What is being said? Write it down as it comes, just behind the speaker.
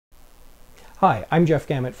Hi, I'm Jeff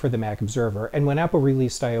Gamet for the Mac Observer, and when Apple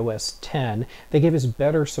released iOS 10, they gave us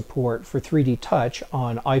better support for 3D Touch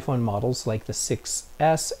on iPhone models like the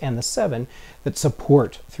 6S and the 7 that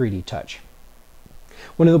support 3D Touch.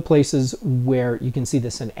 One of the places where you can see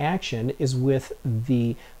this in action is with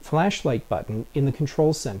the flashlight button in the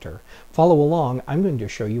Control Center. Follow along, I'm going to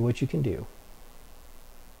show you what you can do.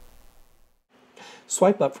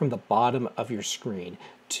 Swipe up from the bottom of your screen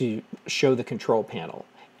to show the control panel,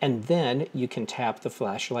 and then you can tap the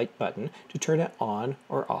flashlight button to turn it on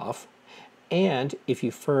or off. And if you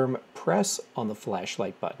firm press on the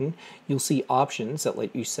flashlight button, you'll see options that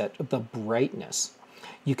let you set the brightness.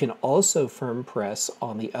 You can also firm press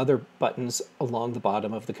on the other buttons along the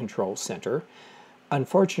bottom of the control center.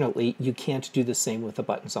 Unfortunately, you can't do the same with the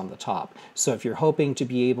buttons on the top. So if you're hoping to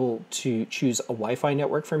be able to choose a Wi-Fi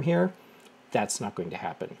network from here, that's not going to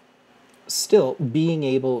happen. Still, being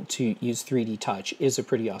able to use 3D Touch is a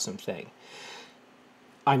pretty awesome thing.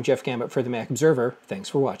 I'm Jeff Gamet for the Mac Observer. Thanks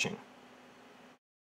for watching.